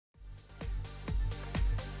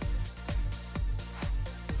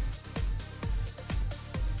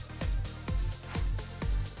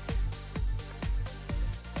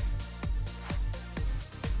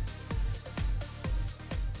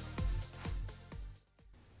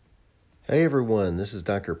Hey everyone, this is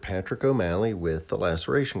Dr. Patrick O'Malley with the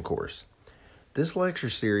Laceration course. This lecture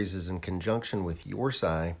series is in conjunction with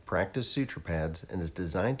YOURSCI Practice Suture Pads and is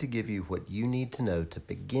designed to give you what you need to know to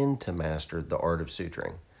begin to master the art of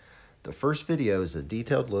suturing. The first video is a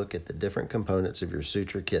detailed look at the different components of your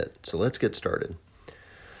suture kit, so let's get started.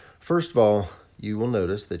 First of all, you will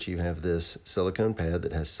notice that you have this silicone pad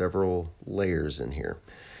that has several layers in here.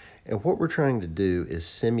 And what we're trying to do is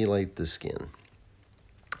simulate the skin.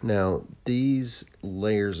 Now, these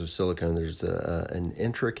layers of silicone, there's an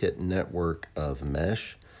intricate network of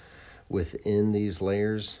mesh within these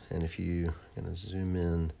layers. And if you kind of zoom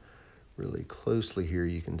in really closely here,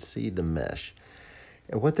 you can see the mesh.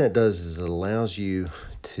 And what that does is it allows you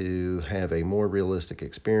to have a more realistic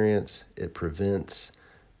experience. It prevents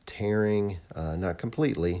tearing, not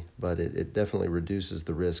completely, but it definitely reduces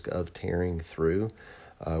the risk of tearing through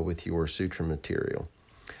with your suture material.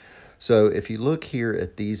 So if you look here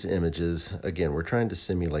at these images, again, we're trying to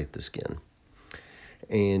simulate the skin.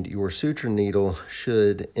 And your suture needle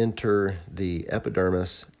should enter the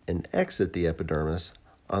epidermis and exit the epidermis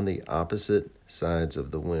on the opposite sides of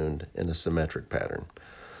the wound in a symmetric pattern.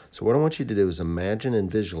 So what I want you to do is imagine and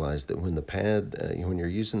visualize that when the pad, when you're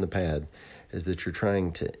using the pad, is that you're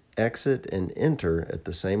trying to exit and enter at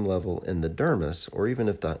the same level in the dermis, or even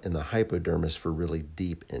if in the hypodermis for really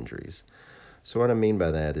deep injuries. So what I mean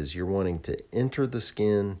by that is you're wanting to enter the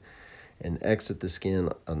skin and exit the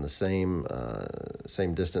skin on the same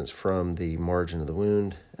distance from the margin of the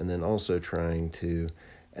wound, and then also trying to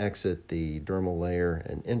exit the dermal layer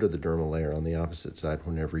and enter the dermal layer on the opposite side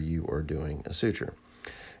whenever you are doing a suture.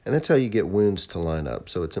 And that's how you get wounds to line up.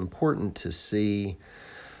 So it's important to see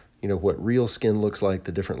what real skin looks like,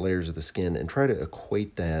 the different layers of the skin, and try to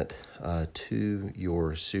equate that to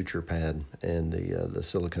your suture pad and the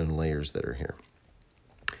silicone layers that are here.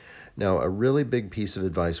 Now, a really big piece of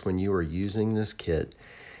advice when you are using this kit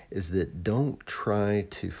is that don't try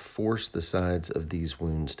to force the sides of these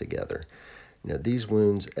wounds together. Now, these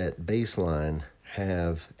wounds at baseline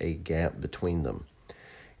have a gap between them.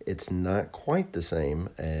 It's not quite the same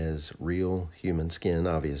as real human skin,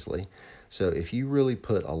 obviously. So if you really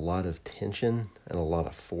put a lot of tension and a lot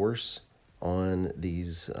of force on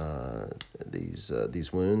these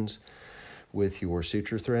wounds with your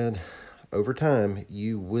suture thread, over time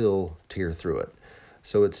you will tear through it.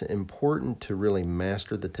 So it's important to really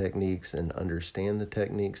master the techniques and understand the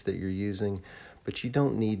techniques that you're using, but you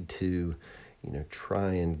don't need to,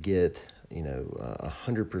 try and get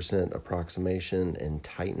 100% approximation and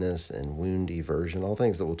tightness and wound eversion, all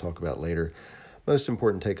things that we'll talk about later. Most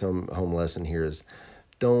important take-home lesson here is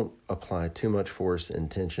don't apply too much force and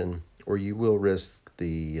tension, or you will risk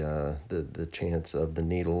the chance of the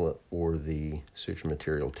needle or the suture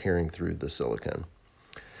material tearing through the silicone.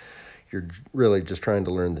 You're really just trying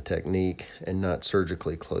to learn the technique and not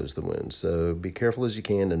surgically close the wound. So be careful as you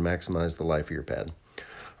can and maximize the life of your pad.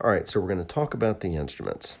 All right, so we're going to talk about the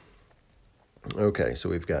instruments. Okay, so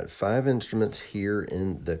we've got 5 instruments here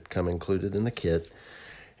that come included in the kit.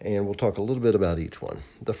 And we'll talk a little bit about each one.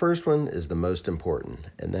 The first one is the most important,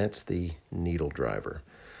 and that's the needle driver.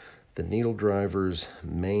 The needle driver's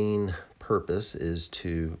main purpose is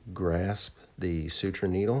to grasp the suture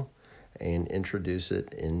needle and introduce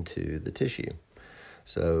it into the tissue.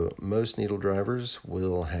 So most needle drivers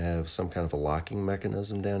will have some kind of a locking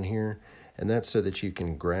mechanism down here, and that's so that you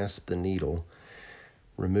can grasp the needle,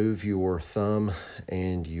 remove your thumb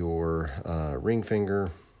and your ring finger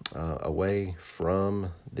away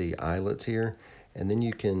from the eyelets here, and then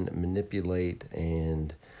you can manipulate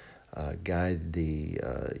and guide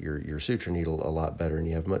your suture needle a lot better, and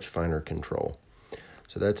you have much finer control.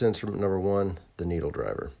 So that's instrument number 1, the needle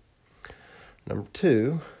driver. Number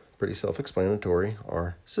 2, pretty self-explanatory,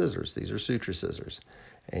 are scissors. These are suture scissors,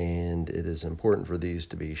 and it is important for these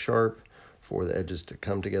to be sharp, for the edges to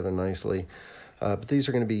come together nicely. But these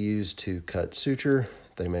are going to be used to cut suture.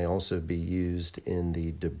 They may also be used in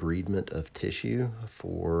the debridement of tissue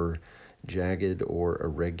for jagged or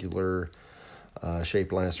irregular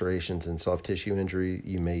shaped lacerations and soft tissue injury.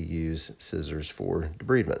 You may use scissors for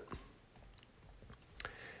debridement.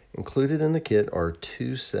 Included in the kit are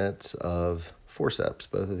 2 sets of forceps.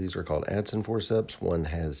 Both of these are called Adson forceps. One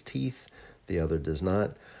has teeth, the other does not.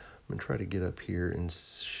 I'm going to try to get up here and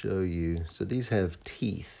show you. So these have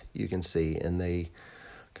teeth, you can see, and they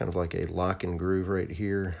kind of like a lock and groove right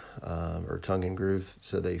here, or tongue and groove,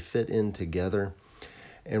 so they fit in together.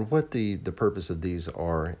 And what the purpose of these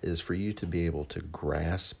is for you to be able to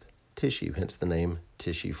grasp tissue, hence the name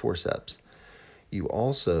tissue forceps. You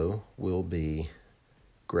also will be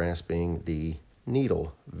grasping the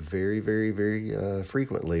needle very, very, very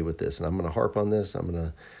frequently with this, and I'm going to harp on this. I'm going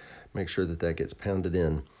to Make sure that that gets pounded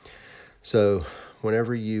in. So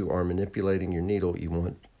whenever you are manipulating your needle,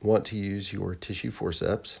 you want to use your tissue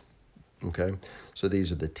forceps. Okay, so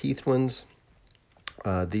these are the teethed ones.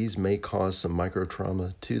 These may cause some micro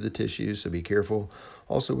trauma to the tissue, so be careful.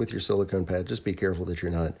 Also with your silicone pad, just be careful that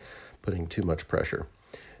you're not putting too much pressure.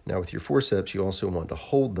 Now with your forceps, you also want to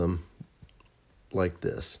hold them like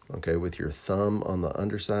this, okay, with your thumb on the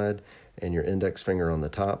underside and your index finger on the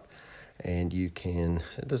top. And you can,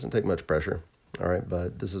 it doesn't take much pressure, all right,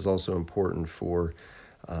 but this is also important for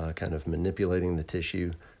kind of manipulating the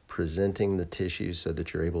tissue, presenting the tissue so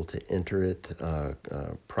that you're able to enter it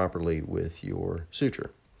properly with your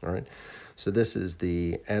suture, all right? So this is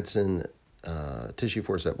the Adson tissue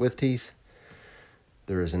forceps with teeth.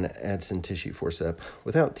 There is an Adson tissue forceps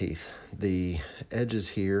without teeth. The edges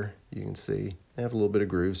here, you can see, they have a little bit of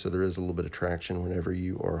groove, so there is a little bit of traction whenever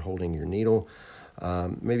you are holding your needle.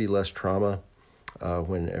 Maybe less trauma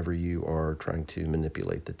whenever you are trying to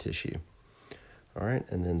manipulate the tissue. All right,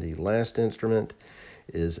 and then the last instrument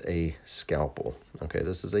is a scalpel. Okay,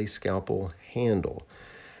 this is a scalpel handle.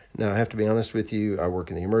 Now, I have to be honest with you, I work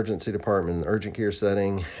in the emergency department in the urgent care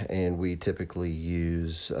setting, and we typically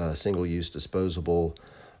use single-use disposable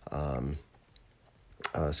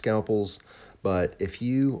scalpels. But if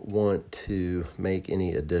you want to make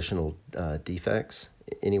any additional defects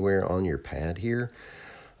anywhere on your pad here,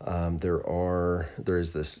 there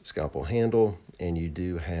is this scalpel handle, and you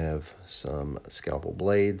do have some scalpel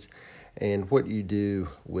blades. And what you do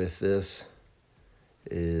with this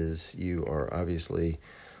is you are obviously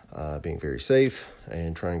being very safe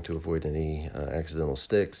and trying to avoid any accidental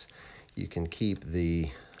sticks. You can keep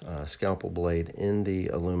the scalpel blade in the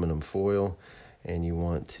aluminum foil, and you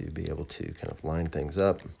want to be able to kind of line things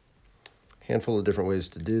up. Handful of different ways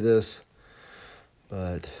to do this,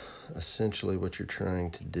 but essentially what you're trying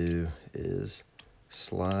to do is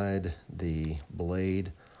slide the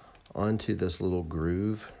blade onto this little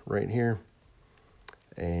groove right here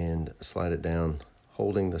and slide it down,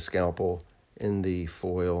 holding the scalpel in the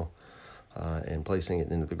foil and placing it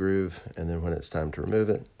into the groove. And then when it's time to remove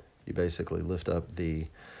it, you basically lift up the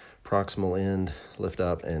proximal end, lift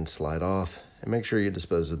up and slide off, and make sure you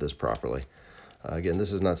dispose of this properly. Again,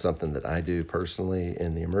 this is not something that I do personally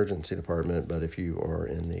in the emergency department, but if you are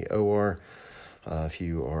in the OR, if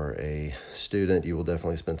you are a student, you will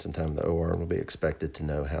definitely spend some time in the OR and will be expected to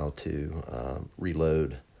know how to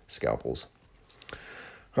reload scalpels.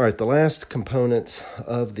 All right, the last components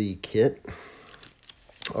of the kit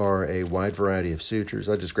are a wide variety of sutures.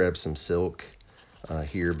 I just grabbed some silk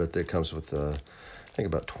here, but it comes with, I think,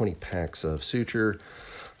 about 20 packs of suture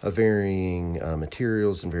of varying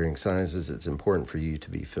materials and varying sizes. It's important for you to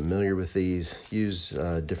be familiar with these. Use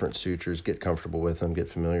different sutures, get comfortable with them, get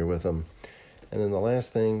familiar with them. And then the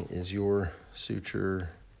last thing is your suture,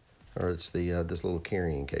 or it's the this little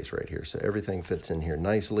carrying case right here. So everything fits in here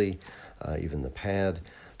nicely, even the pad.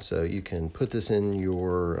 So you can put this in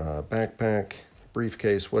your backpack,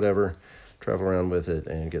 briefcase, whatever, travel around with it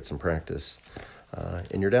and get some practice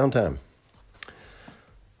in your downtime.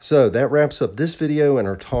 So that wraps up this video and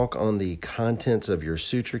our talk on the contents of your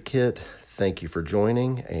suture kit. Thank you for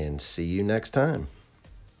joining, and see you next time.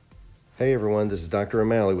 Hey everyone, this is Dr.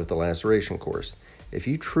 O'Malley with the Laceration course. If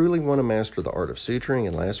you truly want to master the art of suturing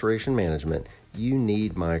and laceration management, you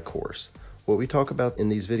need my course. What we talk about in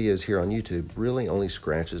these videos here on YouTube really only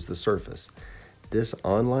scratches the surface. This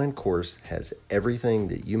online course has everything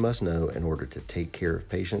that you must know in order to take care of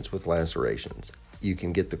patients with lacerations. You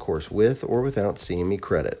can get the course with or without CME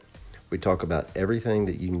credit. We talk about everything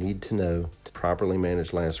that you need to know to properly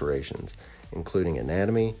manage lacerations, including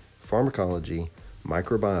anatomy, pharmacology,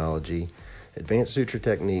 microbiology, advanced suture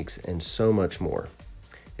techniques, and so much more.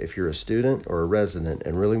 If you're a student or a resident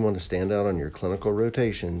and really want to stand out on your clinical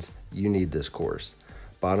rotations, you need this course.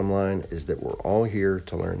 Bottom line is that we're all here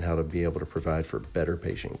to learn how to be able to provide for better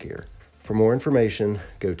patient care. For more information,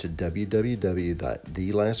 go to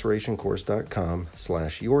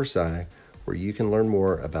www.thelacerationcourse.com/YOURSCI, where you can learn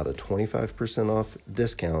more about a 25% off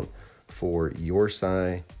discount for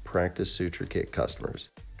YOURSCI Practice Suture Kit customers.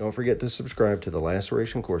 Don't forget to subscribe to the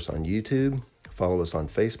Laceration course on YouTube. Follow us on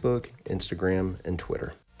Facebook, Instagram, and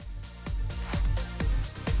Twitter.